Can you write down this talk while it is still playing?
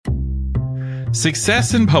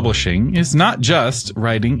Success in publishing is not just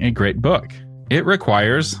writing a great book. It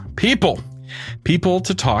requires people. People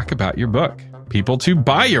to talk about your book. People to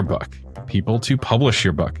buy your book. People to publish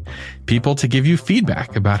your book. People to give you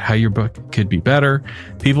feedback about how your book could be better.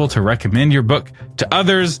 People to recommend your book to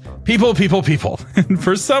others. People. And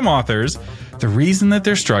for some authors, the reason that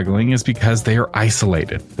they're struggling is because they are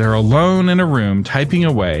isolated. They're alone in a room typing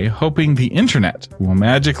away, hoping the internet will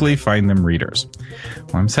magically find them readers.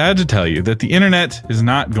 Well, I'm sad to tell you that the internet is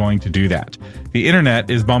not going to do that. The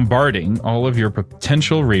internet is bombarding all of your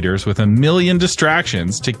potential readers with a million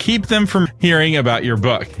distractions to keep them from hearing about your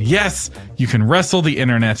book. Yes, you can wrestle the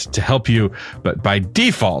internet to help you, but by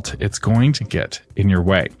default, it's going to get in your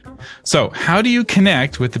way. So, how do you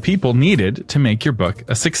connect with the people needed to make your book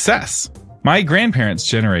a success? My grandparents'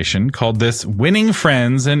 generation called this winning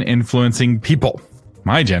friends and influencing people.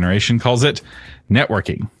 My generation calls it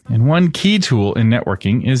networking. And one key tool in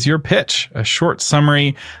networking is your pitch, a short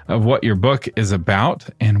summary of what your book is about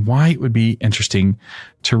and why it would be interesting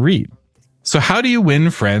to read. So how do you win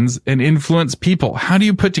friends and influence people? How do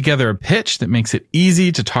you put together a pitch that makes it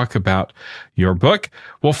easy to talk about your book?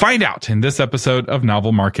 We'll find out in this episode of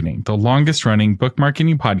Novel Marketing, the longest running book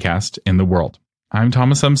marketing podcast in the world. I'm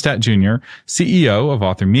Thomas Umstattd Jr., CEO of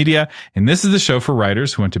Author Media, and this is the show for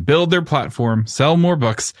writers who want to build their platform, sell more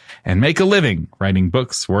books, and make a living writing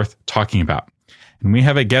books worth talking about. And we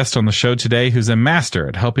have a guest on the show today who's a master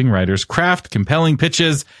at helping writers craft compelling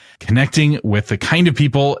pitches, connecting with the kind of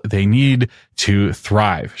people they need to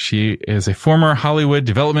thrive. She is a former Hollywood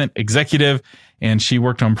development executive, and she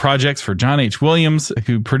worked on projects for John H. Williams,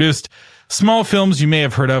 who produced small films you may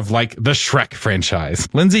have heard of, like the Shrek franchise.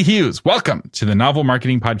 Lindsay Hughes, welcome to the Novel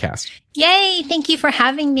Marketing Podcast. Yay! Thank you for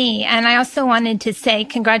having me. And I also wanted to say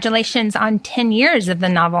congratulations on 10 years of the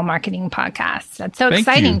Novel Marketing Podcast. That's so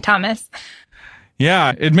exciting, Thomas.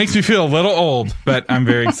 Yeah, it makes me feel a little old, but I'm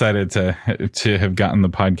very excited to have gotten the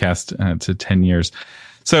podcast to 10 years.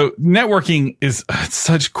 So networking is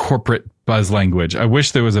such corporate buzz language. I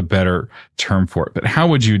wish there was a better term for it, but how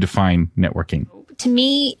would you define networking? To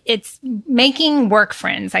me, it's making work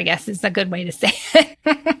friends, I guess is a good way to say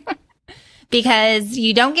it. Because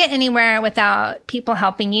you don't get anywhere without people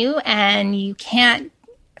helping you, and you can't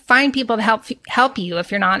find people to help you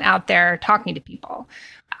if you're not out there talking to people.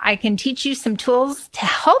 I can teach you some tools to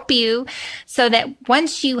help you so that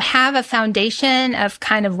once you have a foundation of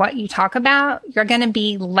kind of what you talk about, you're going to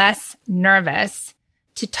be less nervous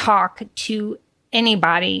to talk to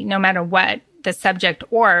anybody, no matter what the subject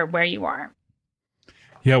or where you are.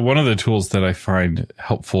 Yeah, one of the tools that I find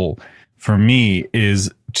helpful for me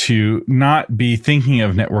is to not be thinking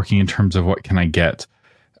of networking in terms of what can I get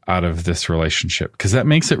out of this relationship, because that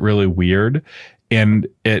makes it really weird and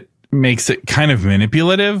it makes it kind of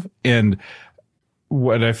manipulative. And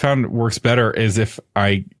what I found works better is if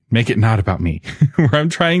I make it not about me, where I'm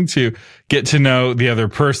trying to get to know the other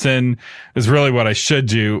person is really what I should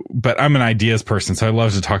do. But I'm an ideas person, so I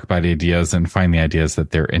love to talk about ideas and find the ideas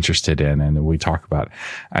that they're interested in. And we talk about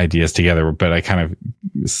ideas together, but I kind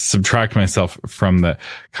of subtract myself from the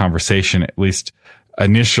conversation, at least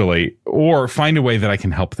initially, or find a way that I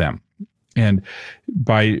can help them. And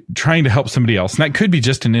by trying to help somebody else, and that could be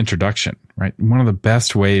just an introduction, right? One of the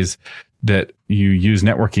best ways that you use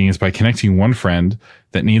networking is by connecting one friend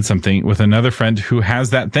that needs something with another friend who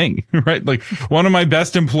has that thing, right? Like one of my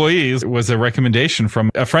best employees was a recommendation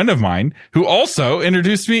from a friend of mine who also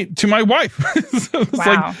introduced me to my wife. So it's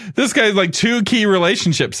like this guy's like two key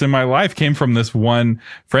relationships in my life came from this one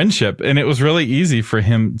friendship. And it was really easy for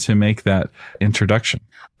him to make that introduction.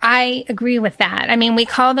 I agree with that. I mean, we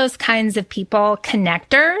call those kinds of people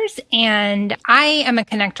connectors, and I am a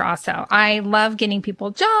connector also. I love getting people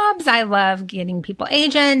jobs. I love getting people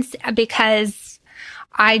agents because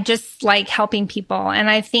I just like helping people. And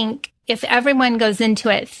I think if everyone goes into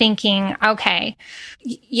it thinking, okay,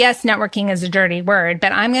 yes, networking is a dirty word,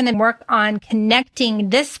 but I'm going to work on connecting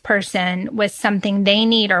this person with something they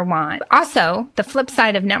need or want. Also, the flip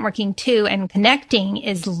side of networking too and connecting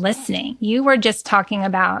is listening. You were just talking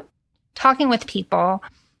about talking with people,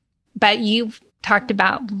 but you've talked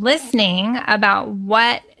about listening about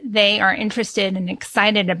what they are interested and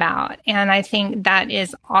excited about. And I think that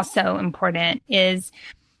is also important is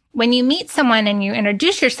when you meet someone and you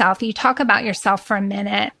introduce yourself, you talk about yourself for a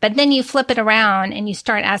minute, but then you flip it around and you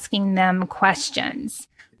start asking them questions.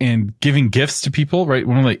 And giving gifts to people, right?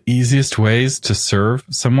 One of the easiest ways to serve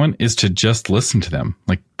someone is to just listen to them,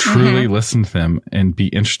 like truly listen to them and be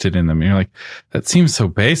interested in them. And you're like, that seems so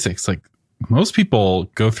basic. It's like, most people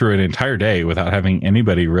go through an entire day without having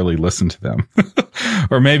anybody really listen to them,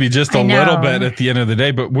 or maybe just a little bit at the end of the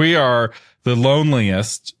day. But we are the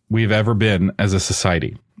loneliest we've ever been as a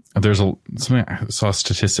society. I saw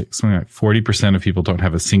statistics, something like 40% of people don't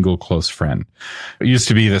have a single close friend. It used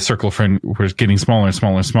to be the circle of friends was getting smaller and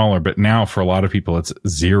smaller and smaller, but now for a lot of people, it's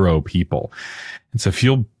 0 people. And so if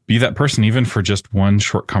you'll be that person, even for just one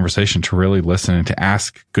short conversation, to really listen and to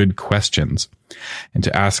ask good questions and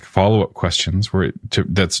to ask follow-up questions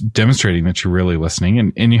that's demonstrating that you're really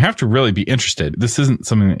listening. And you have to really be interested. This isn't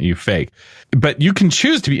something that you fake, but you can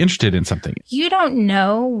choose to be interested in something. You don't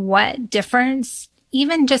know what difference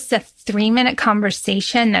even just a 3-minute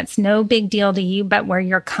conversation that's no big deal to you, but where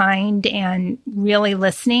you're kind and really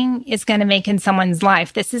listening is going to make in someone's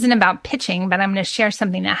life. This isn't about pitching, but I'm going to share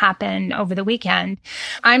something that happened over the weekend.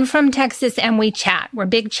 I'm from Texas and we chat. We're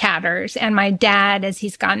big chatters. And my dad, as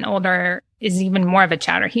he's gotten older, is even more of a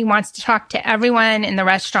chatter. He wants to talk to everyone in the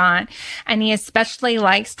restaurant. And he especially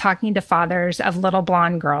likes talking to fathers of little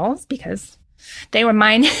blonde girls because they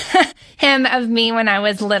remind him of me when I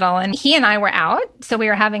was little. And he and I were out. So we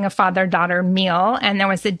were having a father-daughter meal. And there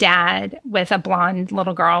was a dad with a blonde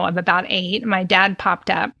little girl of about 8. My dad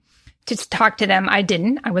popped up to talk to them. I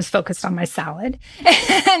didn't. I was focused on my salad.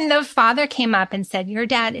 And the father came up and said, "Your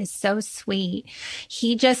dad is so sweet.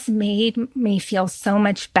 He just made me feel so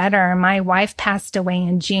much better. My wife passed away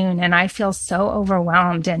in June and I feel so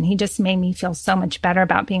overwhelmed. And he just made me feel so much better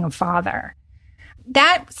about being a father."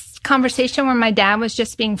 That conversation where my dad was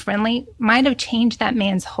just being friendly might have changed that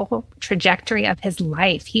man's whole trajectory of his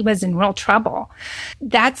life. He was in real trouble.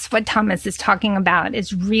 That's what Thomas is talking about,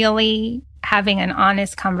 is really having an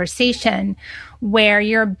honest conversation where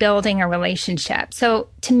you're building a relationship. So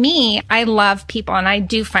to me, I love people and I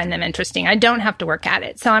do find them interesting. I don't have to work at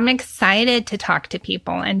it. So I'm excited to talk to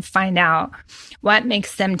people and find out what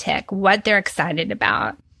makes them tick, what they're excited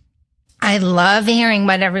about. I love hearing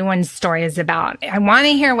what everyone's story is about. I want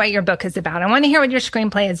to hear what your book is about. I want to hear what your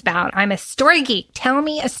screenplay is about. I'm a story geek. Tell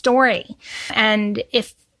me a story. And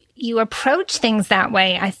if you approach things that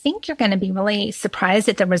way, I think you're going to be really surprised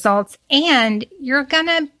at the results, and you're going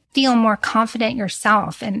to feel more confident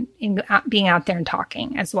yourself in being out there and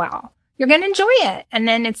talking as well. You're going to enjoy it, and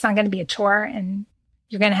then it's not going to be a chore, and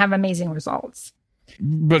you're going to have amazing results.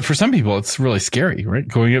 But for some people, it's really scary, right?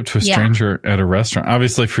 Going up to a stranger at a restaurant.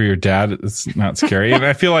 Obviously, for your dad, it's not scary. And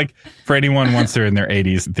I feel like for anyone, once they're in their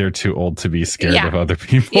 80s, they're too old to be scared of other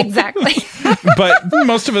people. Exactly. But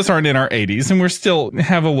most of us aren't in our 80s, and we're still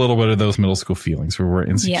have a little bit of those middle school feelings where we're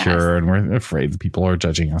insecure and we're afraid that people are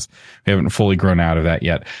judging us. We haven't fully grown out of that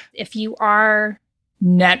yet. If you are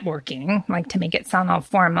networking, like to make it sound all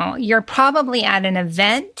formal, you're probably at an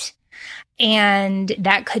event. And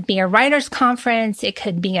that could be a writer's conference. It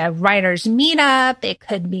could be a writer's meetup. It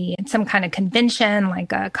could be some kind of convention,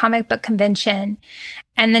 like a comic book convention.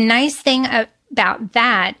 And the nice thing about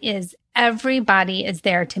that is everybody is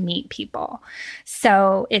there to meet people.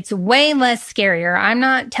 So it's way less scarier. I'm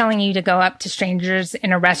not telling you to go up to strangers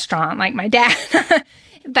in a restaurant like my dad,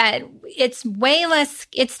 but it's way less,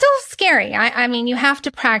 it's still scary. I mean, you have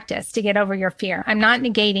to practice to get over your fear. I'm not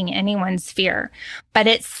negating anyone's fear, but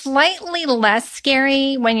it's slightly less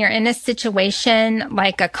scary when you're in a situation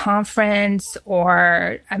like a conference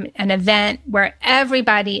or an event where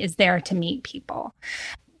everybody is there to meet people,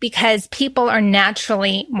 because people are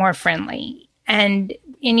naturally more friendly. And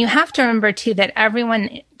you have to remember too that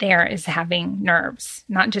everyone there is having nerves,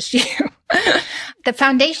 not just you. The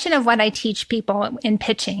foundation of what I teach people in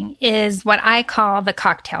pitching is what I call the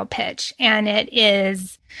cocktail pitch. And it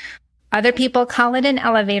is, other people call it an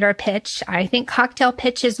elevator pitch. I think cocktail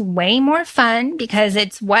pitch is way more fun because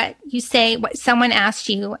it's what you say, what someone asks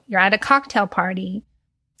you, you're at a cocktail party.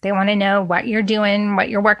 They want to know what you're doing, what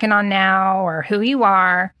you're working on now, or who you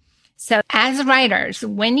are. So as writers,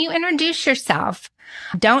 when you introduce yourself,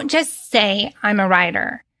 don't just say, "I'm a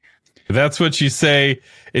writer." That's what you say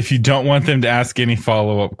if you don't want them to ask any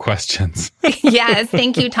follow-up questions. Yes.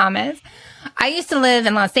 Thank you, Thomas. I used to live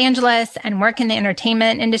in Los Angeles and work in the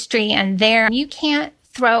entertainment industry. And there you can't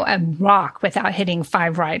throw a rock without hitting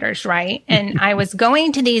 5 writers, right? And I was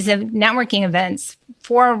going to these networking events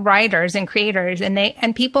for writers and creators,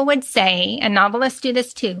 and people would say, and novelists do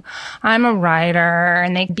this too, "I'm a writer,"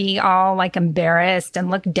 and they'd be all like embarrassed and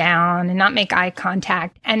look down and not make eye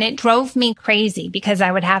contact. And it drove me crazy because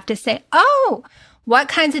I would have to say, "Oh, what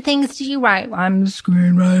kinds of things do you write?" "Well, I'm a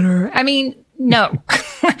screenwriter." I mean, no.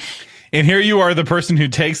 And here you are, the person who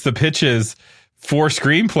takes the pitches for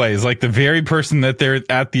screenplays, like the very person that they're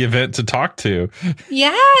at the event to talk to.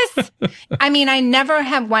 Yes. I mean, I never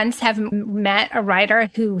have met a writer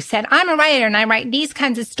who said, "I'm a writer and I write these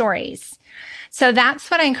kinds of stories." So that's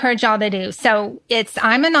what I encourage y'all to do. So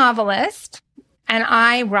I'm a novelist and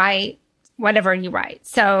I write whatever you write.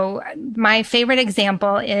 So my favorite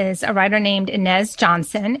example is a writer named Inez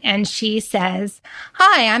Johnson. And she says,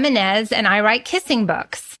 "Hi, I'm Inez and I write kissing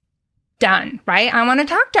books." Done, right? I want to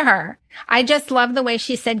talk to her. I just love the way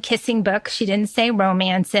she said kissing books. She didn't say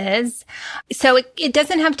romances. So it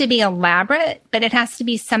doesn't have to be elaborate, but it has to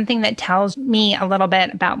be something that tells me a little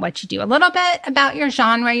bit about what you do, a little bit about your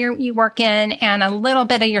genre you work in, and a little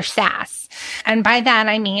bit of your sass. And by that,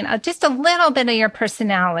 I mean just a little bit of your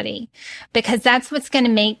personality, because that's what's going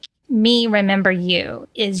to make me remember you,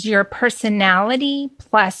 is your personality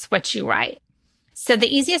plus what you write. So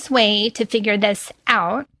the easiest way to figure this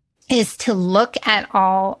out is to look at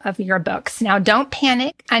all of your books. Now, don't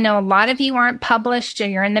panic. I know a lot of you aren't published or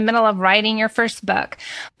you're in the middle of writing your first book,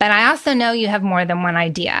 but I also know you have more than one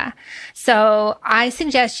idea. So I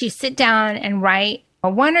suggest you sit down and write a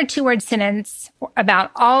 1 or 2 word sentence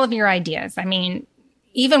about all of your ideas. I mean,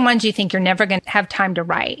 even ones you think you're never going to have time to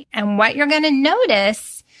write. And what you're going to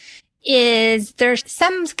notice is there's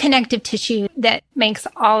some connective tissue that makes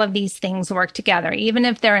all of these things work together, even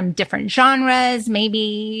if they're in different genres.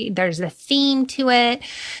 Maybe there's a theme to it,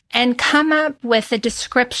 and come up with a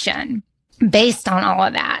description based on all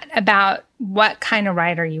of that about what kind of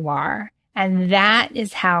writer you are. And that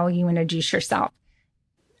is how you introduce yourself.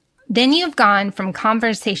 Then you've gone from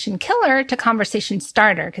conversation killer to conversation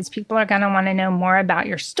starter, because people are going to want to know more about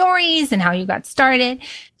your stories and how you got started.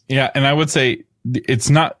 Yeah. And I would say, it's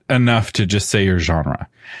not enough to just say your genre.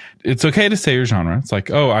 It's okay to say your genre. It's like,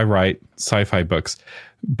 oh, I write sci-fi books.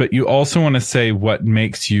 But you also want to say what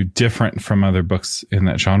makes you different from other books in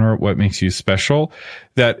that genre, what makes you special.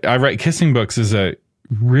 That I write kissing books is a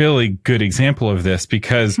really good example of this,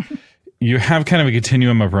 because you have kind of a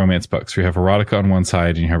continuum of romance books. You have erotica on one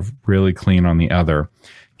side and you have really clean on the other.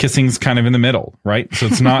 Kissing's kind of in the middle, right? So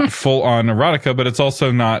it's not full on erotica, but it's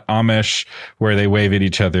also not Amish where they wave at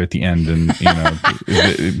each other at the end and,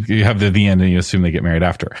 you have the end and you assume they get married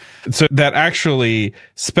after. So that actually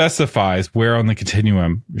specifies where on the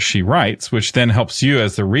continuum she writes, which then helps you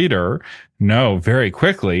as the reader know very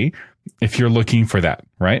quickly if you're looking for that,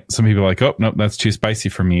 right? Some people are like, oh, nope, that's too spicy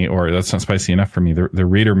for me, or that's not spicy enough for me. The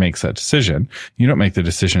reader makes that decision. You don't make the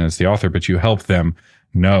decision as the author, but you help them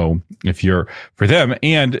know if you're for them.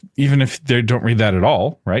 And even if they don't read that at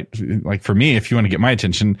all, right? Like for me, if you want to get my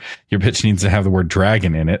attention, your pitch needs to have the word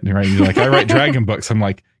dragon in it, right? You're like, I write dragon books. I'm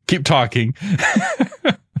like, keep talking.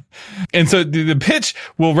 And so the pitch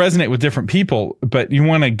will resonate with different people, but you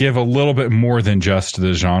want to give a little bit more than just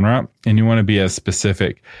the genre, and you want to be as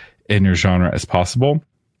specific in your genre as possible.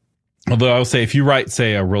 Although I will say, if you write,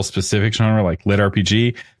 say, a real specific genre like lit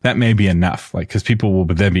RPG, that may be enough. Like, because people will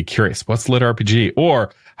then be curious, what's lit RPG?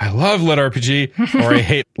 Or I love lit RPG, or I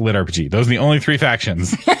hate lit RPG. Those are the only 3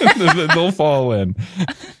 factions they'll fall in.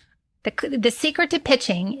 The secret to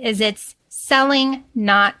pitching is it's selling,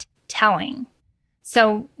 not telling.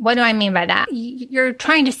 So what do I mean by that? You're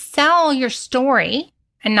trying to sell your story,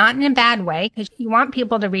 and not in a bad way, because you want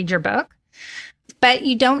people to read your book, but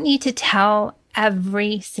you don't need to tell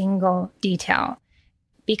every single detail,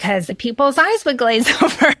 because the people's eyes would glaze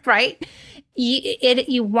over, right?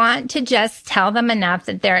 You want to just tell them enough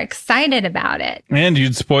that they're excited about it. And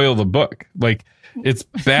you'd spoil the book. Like, it's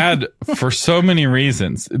bad for so many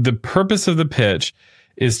reasons. The purpose of the pitch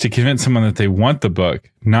is to convince someone that they want the book,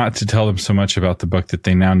 not to tell them so much about the book that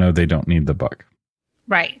they now know they don't need the book.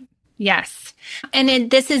 Right. Yes. And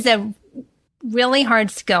this is a really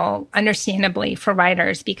hard skill, understandably, for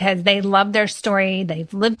writers, because they love their story.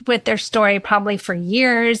 They've lived with their story probably for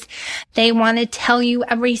years. They want to tell you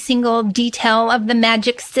every single detail of the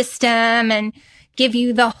magic system and give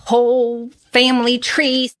you the whole family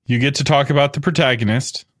tree. You get to talk about the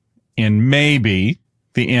protagonist and maybe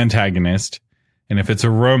the antagonist. And if it's a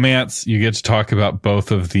romance, you get to talk about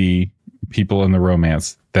both of the people in the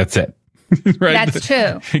romance. That's it. Right? That's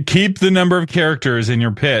true. Keep the number of characters in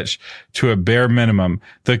your pitch to a bare minimum.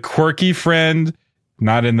 The quirky friend,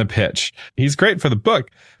 not in the pitch. He's great for the book,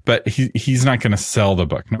 but he's not going to sell the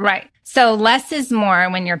book. No. Right. So less is more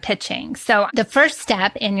when you're pitching. So the first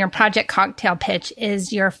step in your Project Cocktail pitch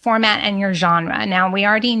is your format and your genre. Now, we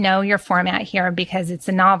already know your format here because it's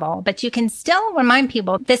a novel, but you can still remind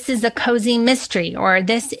people this is a cozy mystery, or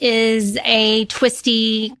this is a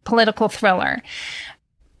twisty political thriller.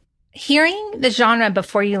 Hearing the genre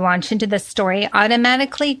before you launch into the story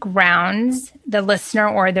automatically grounds the listener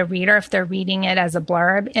or the reader, if they're reading it as a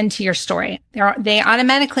blurb, into your story. They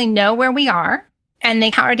automatically know where we are. and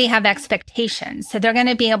they already have expectations. So they're going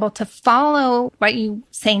to be able to follow what you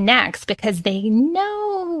say next because they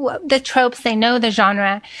know the tropes, they know the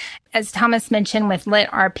genre. As Thomas mentioned with lit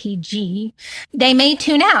RPG, they may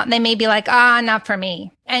tune out. They may be like, not for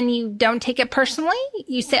me. And you don't take it personally.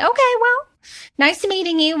 You say, okay, well, nice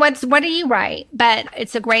meeting you. What do you write? But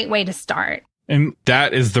it's a great way to start. And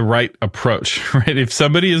that is the right approach, right? If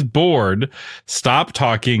somebody is bored, stop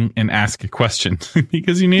talking and ask a question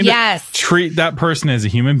because you need to treat that person as a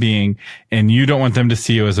human being and you don't want them to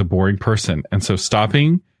see you as a boring person. And so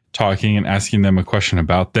stopping talking and asking them a question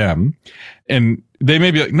about them, and they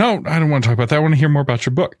may be like, no, I don't want to talk about that. I want to hear more about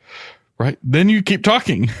your book, right? Then you keep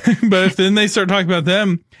talking. But if then they start talking about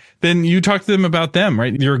them, then you talk to them about them,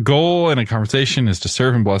 right? Your goal in a conversation is to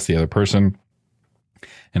serve and bless the other person.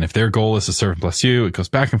 And if their goal is to serve and bless you, it goes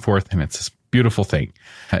back and forth, and it's this beautiful thing.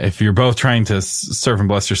 If you're both trying to serve and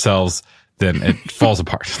bless yourselves, then it falls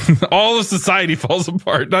apart. All of society falls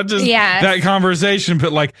apart. Not just that conversation,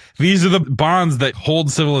 but like these are the bonds that hold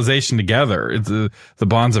civilization together. It's the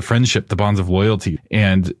bonds of friendship, the bonds of loyalty,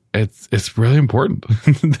 and it's really important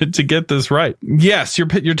to get this right. Yes, you're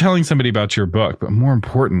telling somebody about your book, but more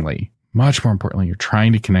importantly, much more importantly, you're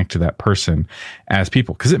trying to connect to that person as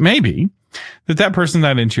people, because it may be that person's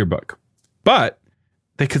not into your book, but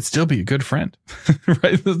they could still be a good friend,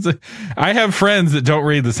 right? I have friends that don't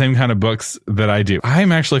read the same kind of books that I do.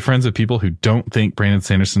 I'm actually friends with people who don't think Brandon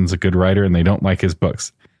Sanderson's a good writer and they don't like his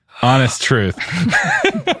books. Honest truth.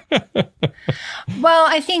 Well,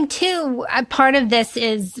 I think too, part of this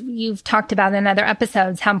is you've talked about in other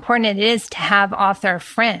episodes, how important it is to have author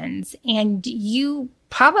friends, and you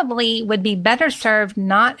probably would be better served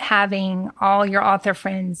not having all your author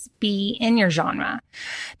friends be in your genre,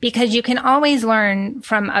 because you can always learn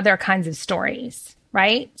from other kinds of stories,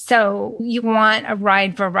 right? So you want a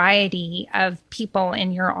wide variety of people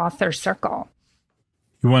in your author circle.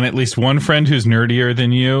 You want at least one friend who's nerdier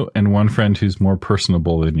than you and one friend who's more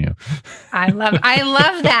personable than you. I love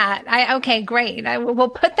that. Okay, great. We'll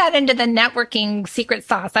put that into the networking secret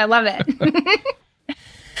sauce. I love it.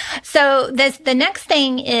 So the next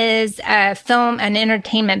thing is a film and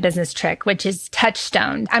entertainment business trick, which is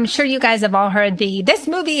Touchstone. I'm sure you guys have all heard this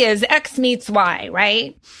movie is X meets Y,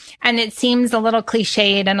 right? And it seems a little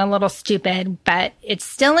cliched and a little stupid, but it's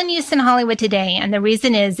still in use in Hollywood today. And the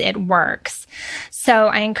reason is it works. So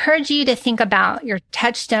I encourage you to think about your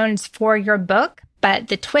touchstones for your book. But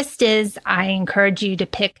the twist is I encourage you to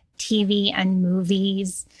pick TV and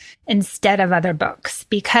movies instead of other books,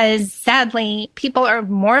 because sadly, people are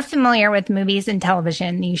more familiar with movies and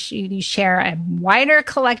television. You share a wider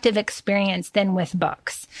collective experience than with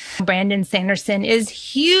books. Brandon Sanderson is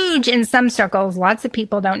huge in some circles. Lots of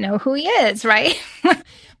people don't know who he is, right?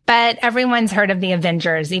 But everyone's heard of the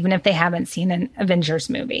Avengers, even if they haven't seen an Avengers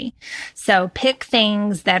movie. So pick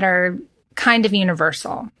things that are kind of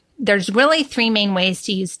universal. There's really three main ways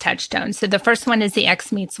to use Touchstone. So the first one is the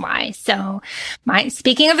X meets Y. So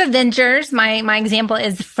speaking of Avengers, my example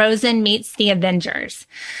is Frozen meets the Avengers.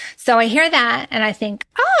 So I hear that and I think,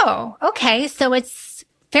 oh, okay. So it's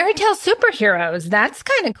fairy tale superheroes. That's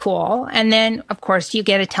kind of cool. And then of course you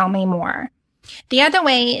get to tell me more. The other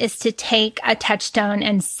way is to take a touchstone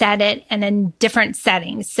and set it in a different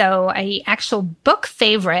setting. So a actual book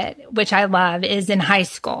favorite, which I love, is in high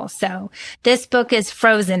school. So this book is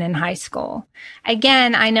Frozen in high school.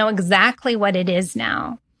 Again, I know exactly what it is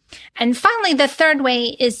now. And finally, the third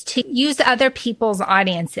way is to use other people's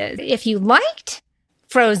audiences. If you liked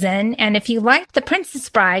Frozen and if you liked The Princess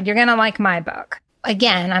Bride, you're going to like my book.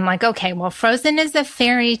 Again, I'm like, okay, well, Frozen is a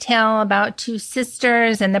fairy tale about two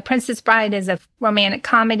sisters and The Princess Bride is a romantic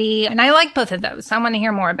comedy. And I like both of those. So I want to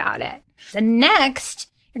hear more about it. The next,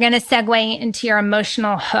 you're going to segue into your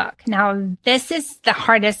emotional hook. Now, this is the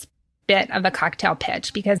hardest bit of a cocktail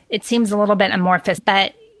pitch because it seems a little bit amorphous,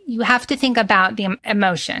 but you have to think about the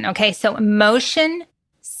emotion. Okay. So emotion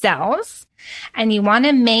sells, and you want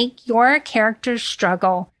to make your character's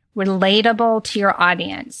struggle relatable to your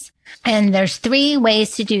audience. And there's three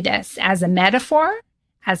ways to do this: as a metaphor,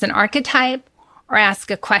 as an archetype, or ask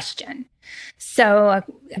a question. So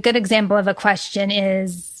a good example of a question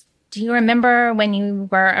is, do you remember when you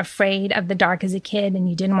were afraid of the dark as a kid and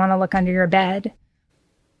you didn't want to look under your bed?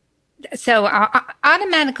 So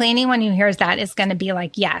automatically anyone who hears that is going to be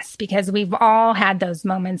like, yes, because we've all had those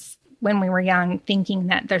moments when we were young thinking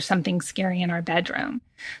that there's something scary in our bedroom.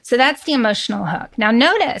 So that's the emotional hook. Now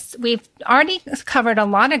notice we've already covered a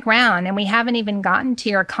lot of ground and we haven't even gotten to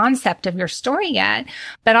your concept of your story yet,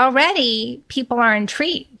 but already people are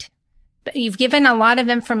intrigued. You've given a lot of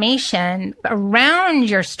information around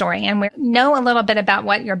your story and we know a little bit about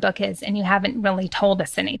what your book is, and you haven't really told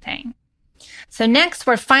us anything. So next,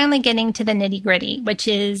 we're finally getting to the nitty gritty, which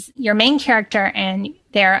is your main character and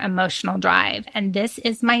their emotional drive. And this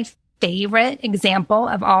is my favorite example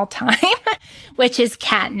of all time, which is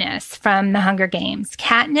Katniss from The Hunger Games.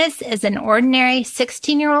 Katniss is an ordinary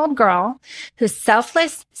 16-year-old girl whose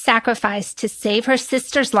selfless sacrifice to save her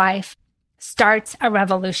sister's life starts a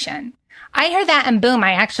revolution. I hear that and boom,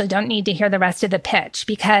 I actually don't need to hear the rest of the pitch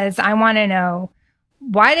because I want to know,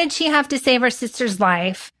 why did she have to save her sister's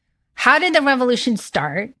life? How did the revolution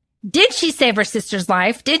start? Did she save her sister's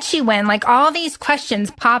life? Did she win? Like all these questions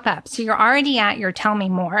pop up. So you're already at your tell me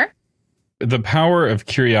more. The power of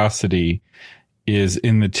curiosity is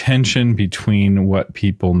in the tension between what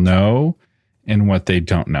people know and what they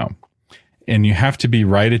don't know. And you have to be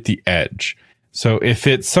right at the edge. So if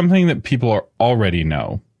it's something that people already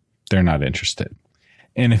know, they're not interested.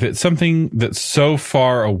 And if it's something that's so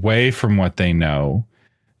far away from what they know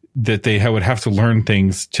that they would have to learn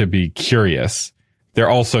things to be curious, they're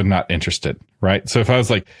also not interested, right? So if I was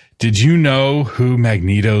like, did you know who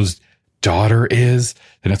Magneto's daughter is?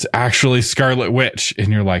 And it's actually Scarlet Witch. And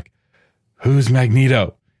you're like, who's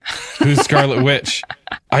Magneto? Who's Scarlet Witch?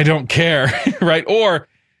 I don't care, right? Or,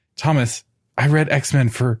 Thomas, I read X-Men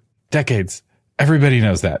for decades. Everybody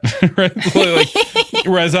knows that, right? Like,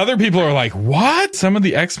 whereas other people are like, what? Some of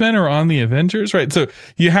the X-Men are on the Avengers, right? So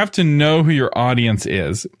you have to know who your audience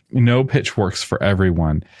is. No pitch works for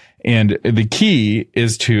everyone. And the key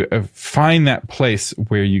is to find that place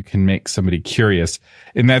where you can make somebody curious.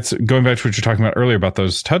 And that's going back to what you're talking about earlier about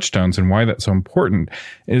those touchstones and why that's so important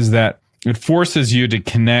is that it forces you to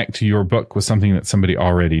connect your book with something that somebody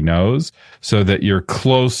already knows so that you're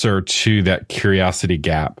closer to that curiosity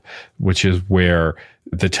gap, which is where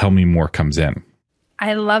the tell me more comes in.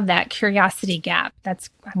 I love that curiosity gap.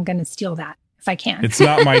 I'm going to steal that if I can. It's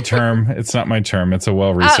not my term. It's not my term. It's a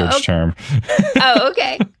well-researched term. Oh,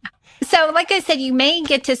 okay. So like I said, you may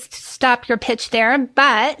get to stop your pitch there,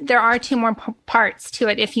 but there are two more parts to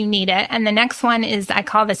it if you need it. And the next one is I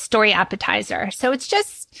call the story appetizer. So it's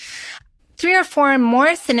just 3 or 4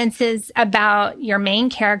 more sentences about your main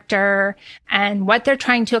character and what they're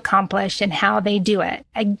trying to accomplish and how they do it.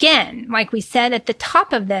 Again, like we said at the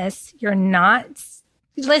top of this, you're not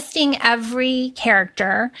listing every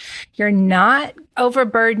character. You're not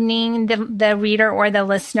overburdening the reader or the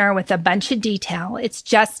listener with a bunch of detail. It's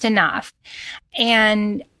just enough.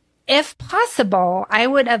 And if possible, I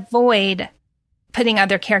would avoid putting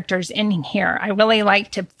other characters in here. I really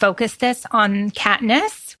like to focus this on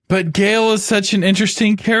Katniss. But Gale is such an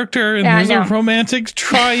interesting character, and there's a romantic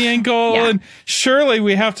triangle, and surely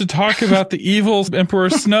we have to talk about the evil Emperor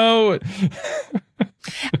Snow.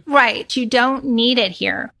 Right. You don't need it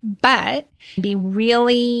here, but be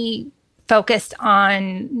really focused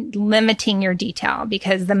on limiting your detail,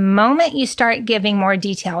 because the moment you start giving more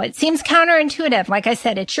detail, it seems counterintuitive. Like I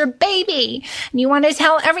said, it's your baby and you want to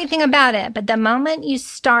tell everything about it. But the moment you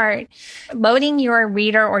start loading your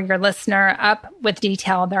reader or your listener up with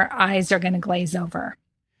detail, their eyes are going to glaze over.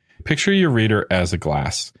 Picture your reader as a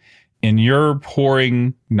glass, and you're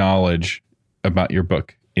pouring knowledge about your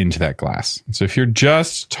book into that glass. So if you're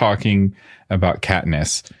just talking about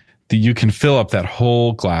Katniss, you can fill up that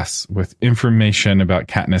whole glass with information about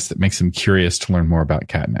Katniss that makes them curious to learn more about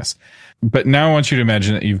Katniss. But now I want you to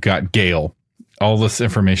imagine that you've got Gale, all this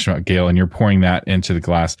information about Gale, and you're pouring that into the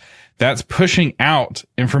glass. That's pushing out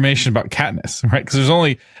information about Katniss, right? Because there's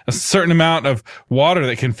only a certain amount of water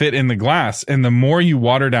that can fit in the glass. And the more you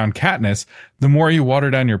water down Katniss, the more you water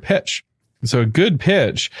down your pitch. So a good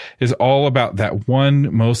pitch is all about that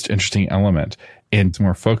one most interesting element. And the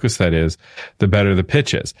more focused that is, the better the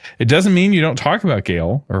pitch is. It doesn't mean you don't talk about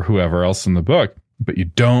Gale or whoever else in the book, but you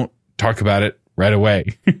don't talk about it right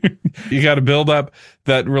away. You got to build up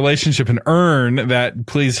that relationship and earn that.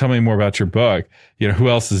 Please tell me more about your book. You know, who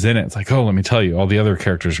else is in it? It's like, oh, let me tell you, all the other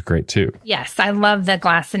characters are great too. Yes, I love the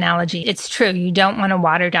glass analogy. It's true. You don't want to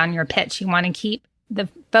water down your pitch. You want to keep the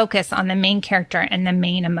focus on the main character and the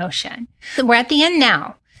main emotion. So we're at the end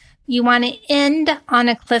now. You want to end on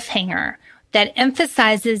a cliffhanger that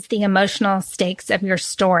emphasizes the emotional stakes of your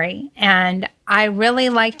story. And I really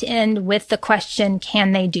like to end with the question,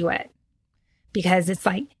 can they do it? Because it's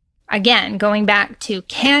like, again, going back to,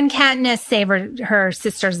 can Katniss save her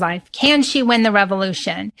sister's life? Can she win the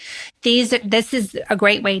revolution? This is a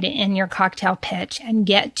great way to end your cocktail pitch and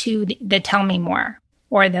get to the tell me more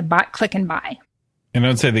or the click and buy. And I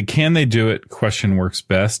would say the can they do it question works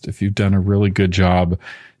best if you've done a really good job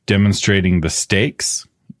demonstrating the stakes.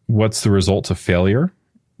 What's the result of failure?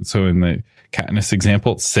 So in the Katniss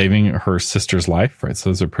example, it's saving her sister's life, right? So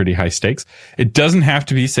those are pretty high stakes. It doesn't have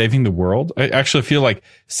to be saving the world. I actually feel like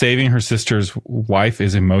saving her sister's life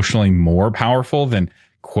is emotionally more powerful than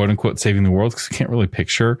quote unquote saving the world, because we can't really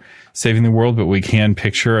picture saving the world, but we can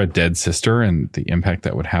picture a dead sister and the impact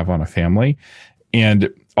that would have on a family. And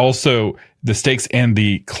also the stakes and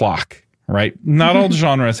the clock, right? Not all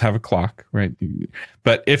genres have a clock, right?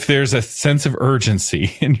 But if there's a sense of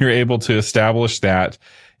urgency and you're able to establish that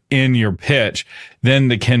in your pitch, then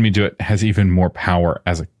the Can We Do It has even more power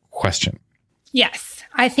as a question. Yes,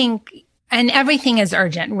 I think, and everything is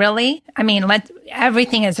urgent, really. I mean,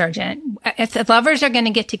 everything is urgent. If the lovers are going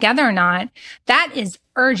to get together or not, that is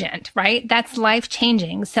urgent, right? That's life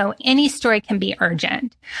changing. So any story can be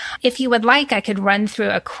urgent. If you would like, I could run through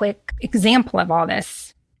a quick example of all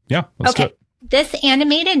this. Yeah, let's do it. This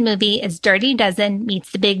animated movie is Dirty Dozen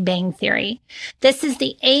meets The Big Bang Theory. This is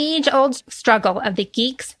the age-old struggle of the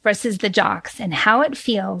geeks versus the jocks and how it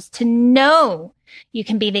feels to know you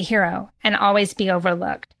can be the hero and always be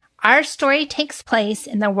overlooked. Our story takes place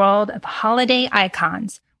in the world of holiday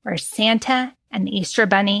icons where Santa and the Easter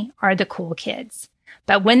Bunny are the cool kids.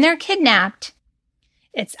 But when they're kidnapped,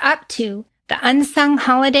 it's up to the unsung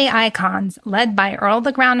holiday icons led by Earl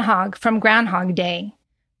the Groundhog from Groundhog Day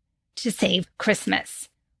to save Christmas.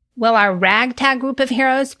 Will our ragtag group of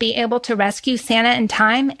heroes be able to rescue Santa in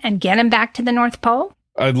time and get him back to the North Pole?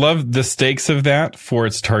 I love the stakes of that for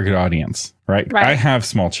its target audience, right? I have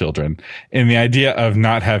small children, and the idea of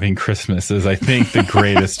not having Christmas is, I think, the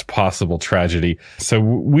greatest possible tragedy. So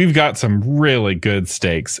we've got some really good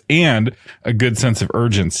stakes and a good sense of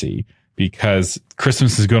urgency, because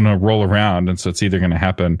Christmas is going to roll around, and so it's either going to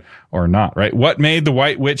happen or not, right? What made the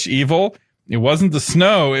White Witch evil? It wasn't the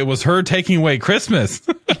snow. It was her taking away Christmas.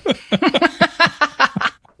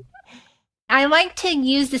 I like to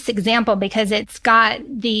use this example because it's got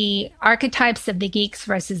the archetypes of the geeks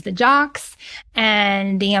versus the jocks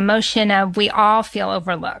and the emotion of we all feel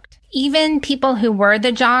overlooked. Even people who were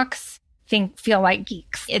the jocks feel like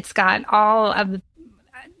geeks. It's got all of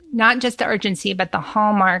not just the urgency, but the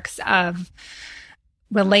hallmarks of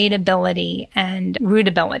relatability and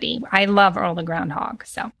rootability. I love Earl the Groundhog.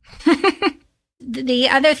 So the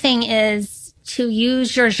other thing is to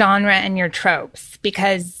use your genre and your tropes,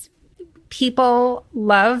 because people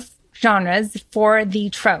love genres for the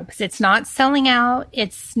tropes. It's not selling out.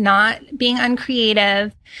 It's not being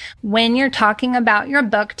uncreative. When you're talking about your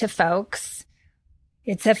book to folks,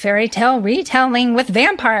 it's a fairy tale retelling with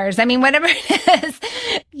vampires. I mean, whatever it is,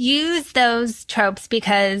 use those tropes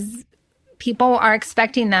because people are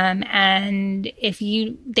expecting them. And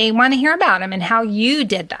they want to hear about them and how you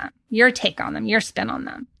did them, your take on them, your spin on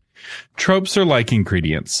them. Tropes are like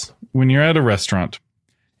ingredients. When you're at a restaurant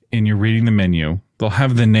and you're reading the menu, they'll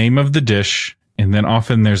have the name of the dish, and then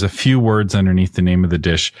often there's a few words underneath the name of the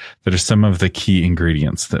dish that are some of the key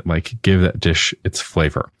ingredients that give that dish its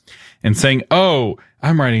flavor. And saying, oh,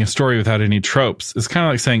 I'm writing a story without any tropes is kind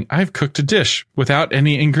of like saying, I've cooked a dish without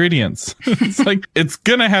any ingredients. It's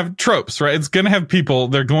going to have tropes, right? It's going to have people.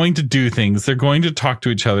 They're going to do things. They're going to talk to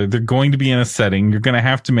each other. They're going to be in a setting. You're going to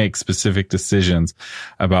have to make specific decisions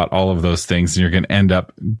about all of those things. And you're going to end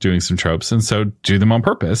up doing some tropes. And so do them on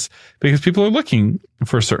purpose because people are looking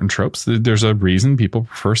for certain tropes. There's a reason people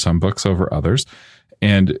prefer some books over others.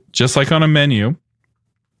 And just like on a menu,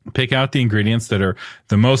 pick out the ingredients that are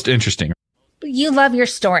the most interesting. You love your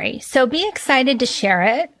story, so be excited to share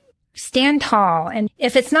it. Stand tall. And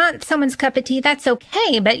if it's not someone's cup of tea, that's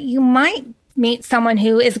okay. But you might meet someone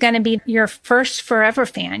who is going to be your first forever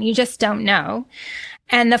fan. You just don't know.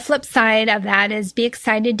 And the flip side of that is be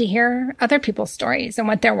excited to hear other people's stories and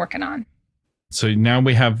what they're working on. So now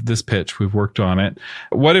we have this pitch. We've worked on it.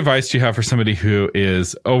 What advice do you have for somebody who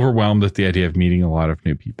is overwhelmed at the idea of meeting a lot of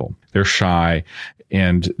new people? They're shy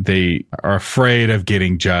and they are afraid of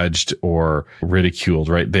getting judged or ridiculed,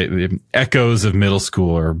 right? The echoes of middle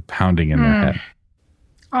school are pounding in their head.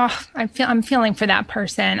 Oh, I'm feeling for that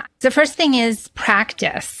person. The first thing is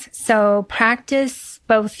practice. So practice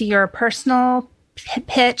both your personal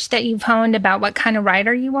pitch that you've honed about what kind of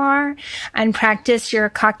writer you are, and practice your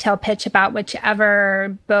cocktail pitch about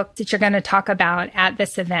whichever book that you're going to talk about at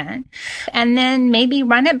this event. And then maybe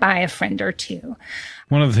run it by a friend or two.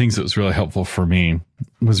 One of the things that was really helpful for me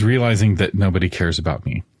was realizing that nobody cares about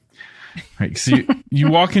me. Right? So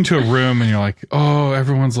you walk into a room and you're like, oh,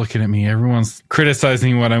 everyone's looking at me. Everyone's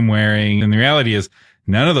criticizing what I'm wearing. And the reality is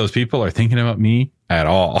none of those people are thinking about me at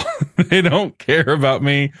all. They don't care about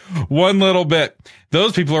me one little bit.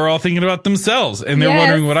 Those people are all thinking about themselves and they're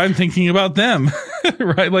wondering what I'm thinking about them,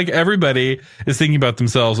 right? Like everybody is thinking about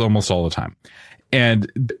themselves almost all the time.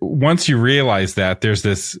 And once you realize that, there's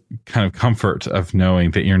this kind of comfort of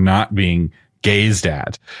knowing that you're not being gazed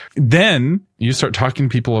at. Then you start talking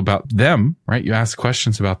to people about them, right? You ask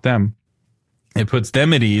questions about them. It puts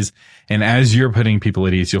them at ease. And as you're putting people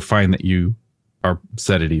at ease, you'll find that you are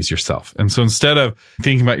set at ease yourself. And so instead of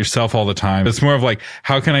thinking about yourself all the time, it's more of like,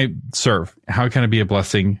 how can I serve? How can I be a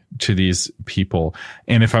blessing to these people?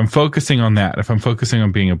 And if I'm focusing on that, if I'm focusing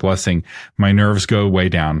on being a blessing, my nerves go way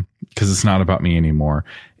down because it's not about me anymore.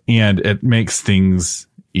 And it makes things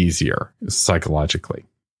easier psychologically.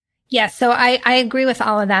 Yeah, so I agree with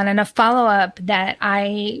all of that. And a follow-up that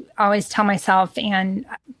I always tell myself and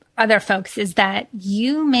other folks is that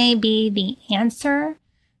you may be the answer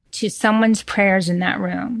to someone's prayers in that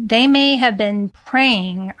room. They may have been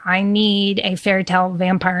praying, I need a fairy tale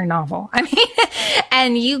vampire novel. I mean,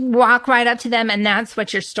 and you walk right up to them and that's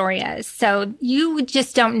what your story is. So you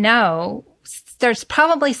just don't know. There's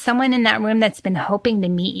probably someone in that room that's been hoping to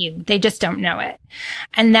meet you. They just don't know it.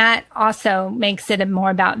 And that also makes it more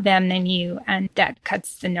about them than you. And that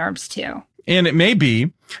cuts the nerves too. And it may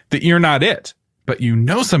be that you're not it, but you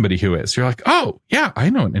know somebody who is. You're like, oh, yeah, I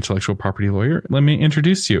know an intellectual property lawyer. Let me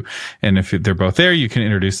introduce you. And if they're both there, you can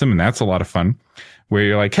introduce them. And that's a lot of fun where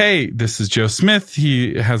you're like, hey, this is Joe Smith.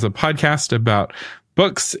 He has a podcast about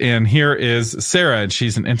books. And here is Sarah, and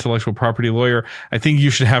she's an intellectual property lawyer. I think you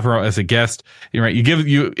should have her as a guest. You're right.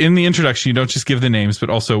 You in the introduction, you don't just give the names, but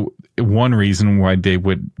also one reason why they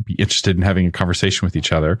would be interested in having a conversation with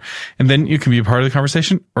each other. And then you can be a part of the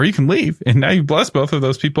conversation or you can leave. And now you bless both of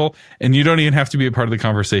those people. And you don't even have to be a part of the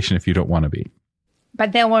conversation if you don't want to be.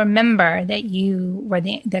 But they'll remember that you were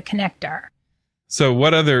the connector. So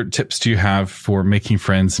what other tips do you have for making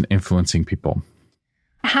friends and influencing people?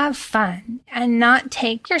 Have fun and not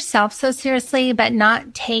take yourself so seriously, but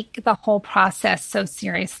not take the whole process so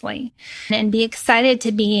seriously, and be excited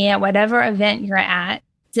to be at whatever event you're at.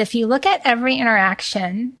 If you look at every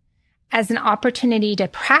interaction as an opportunity to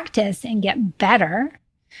practice and get better,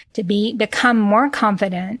 to become more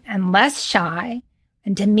confident and less shy,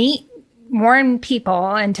 and to meet more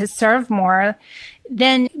people and to serve more,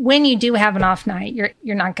 then when you do have an off night,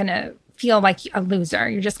 you're not going to feel like a loser.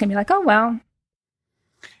 You're just going to be like, oh, well.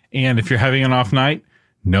 And if you're having an off night,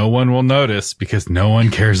 no one will notice because no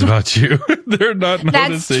one cares about you. They're not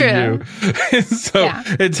noticing you. So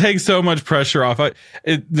It takes so much pressure off.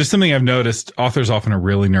 There's something I've noticed. Authors often are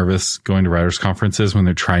really nervous going to writers' conferences when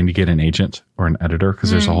they're trying to get an agent or an editor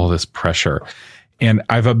because there's all this pressure. And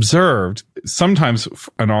I've observed sometimes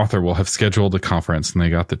an author will have scheduled a conference and they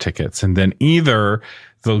got the tickets, and then either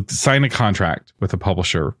they'll sign a contract with a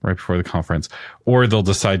publisher right before the conference, or they'll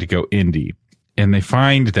decide to go indie. And they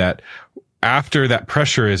find that after that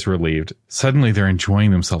pressure is relieved, suddenly they're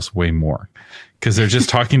enjoying themselves way more because they're just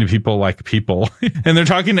talking to people like people, and they're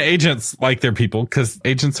talking to agents like they're people because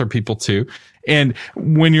agents are people too. And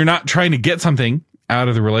when you're not trying to get something out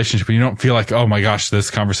of the relationship and you don't feel like, oh my gosh, this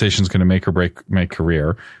conversation is going to make or break my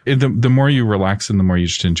career, the more you relax and the more you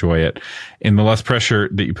just enjoy it, and the less pressure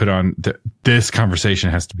that you put on this conversation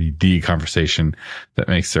has to be the conversation that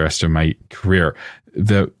makes the rest of my career,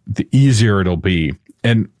 the easier it'll be.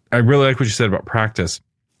 And I really like what you said about practice.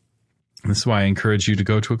 This is why I encourage you to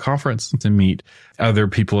go to a conference to meet other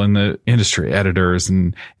people in the industry, editors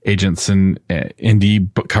and agents and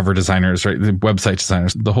indie book cover designers, right? The website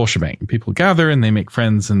designers, the whole shebang. People gather and they make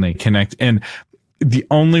friends and they connect. And the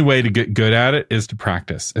only way to get good at it is to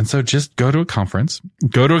practice. And so just go to a conference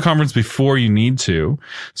before you need to,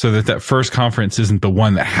 so that first conference isn't the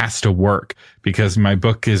one that has to work because my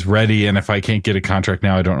book is ready. And if I can't get a contract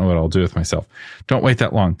now, I don't know what I'll do with myself. Don't wait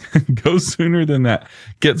that long. Go sooner than that.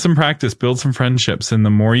 Get some practice, build some friendships. And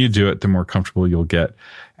the more you do it, the more comfortable you'll get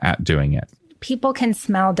at doing it. People can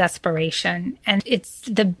smell desperation, and it's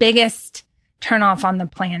the biggest turnoff on the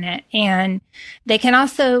planet. And they can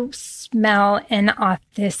also smell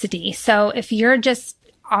inauthenticity. So if you're just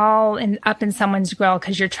all up in someone's grill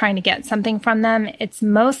because you're trying to get something from them, it's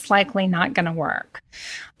most likely not going to work.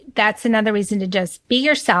 That's another reason to just be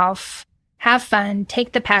yourself, have fun,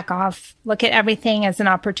 take the pack off, look at everything as an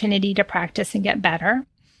opportunity to practice and get better.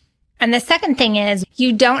 And the second thing is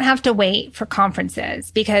you don't have to wait for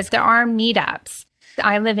conferences because there are meetups.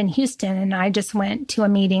 I live in Houston, and I just went to a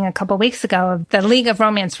meeting a couple of weeks ago of the League of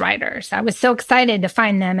Romance Writers. I was so excited to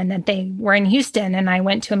find them and that they were in Houston, and I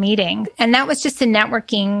went to a meeting. And that was just a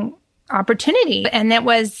networking opportunity. And it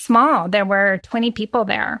was small. There were 20 people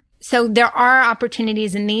there. So there are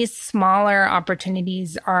opportunities, and these smaller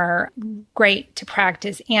opportunities are great to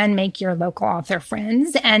practice and make your local author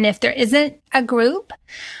friends. And if there isn't a group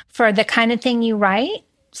for the kind of thing you write,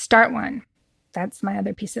 start one. That's my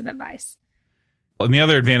other piece of advice. And the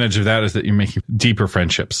other advantage of that is that you're making deeper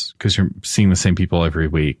friendships because you're seeing the same people every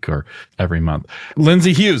week or every month.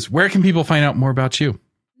 Lindsay Hughes, where can people find out more about you?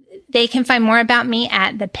 They can find more about me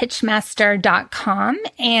at thepitchmaster.com.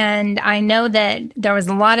 And I know that there was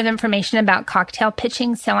a lot of information about cocktail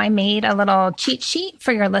pitching, so I made a little cheat sheet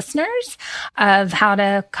for your listeners of how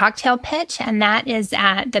to cocktail pitch. And that is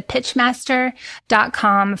at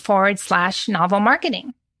thepitchmaster.com/novel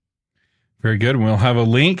marketing. Very good. And we'll have a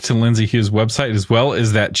link to Lindsay Hughes' website as well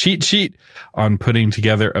as that cheat sheet on putting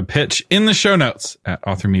together a pitch in the show notes at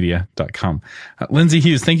authormedia.com. Lindsay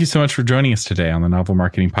Hughes, thank you so much for joining us today on the Novel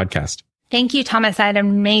Marketing Podcast. Thank you, Thomas. I had an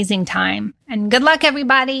amazing time. And good luck,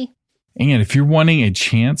 everybody. And if you're wanting a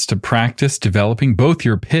chance to practice developing both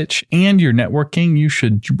your pitch and your networking, you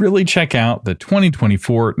should really check out the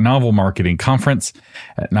 2024 Novel Marketing Conference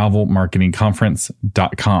at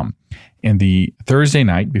novelmarketingconference.com. And the Thursday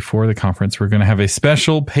night before the conference, we're going to have a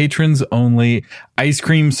special patrons only ice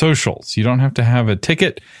cream social. So you don't have to have a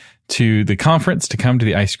ticket to the conference to come to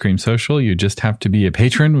the ice cream social. You just have to be a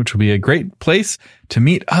patron, which will be a great place to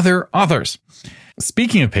meet other authors.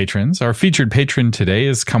 Speaking of patrons, our featured patron today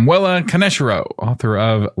is Kamuela Kaneshiro, author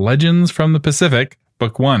of Legends from the Pacific,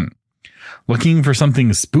 Book 1. Looking for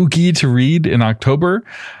something spooky to read in October?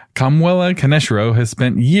 Kamuela Kaneshiro has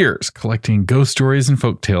spent years collecting ghost stories and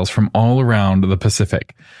folktales from all around the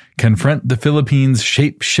Pacific. Confront the Philippines'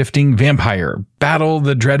 shape-shifting vampire, battle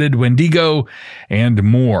the dreaded Wendigo, and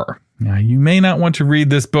more. Now, you may not want to read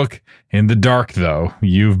this book in the dark, though.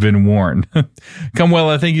 You've been warned.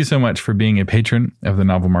 Kamuela, thank you so much for being a patron of the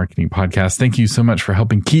Novel Marketing Podcast. Thank you so much for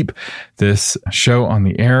helping keep this show on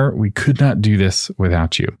the air. We could not do this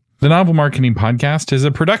without you. The Novel Marketing Podcast is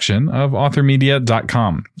a production of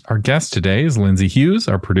authormedia.com. Our guest today is Lindsay Hughes.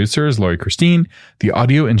 Our producer is Lori Christine. The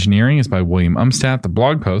audio engineering is by William Umstadt. The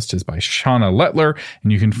blog post is by Shauna Lettler.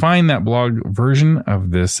 And you can find that blog version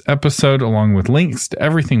of this episode along with links to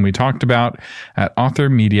everything we talked about at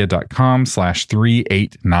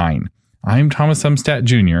authormedia.com/389. I'm Thomas Umstadt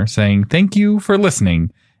Jr. saying thank you for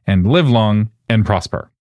listening and live long and prosper.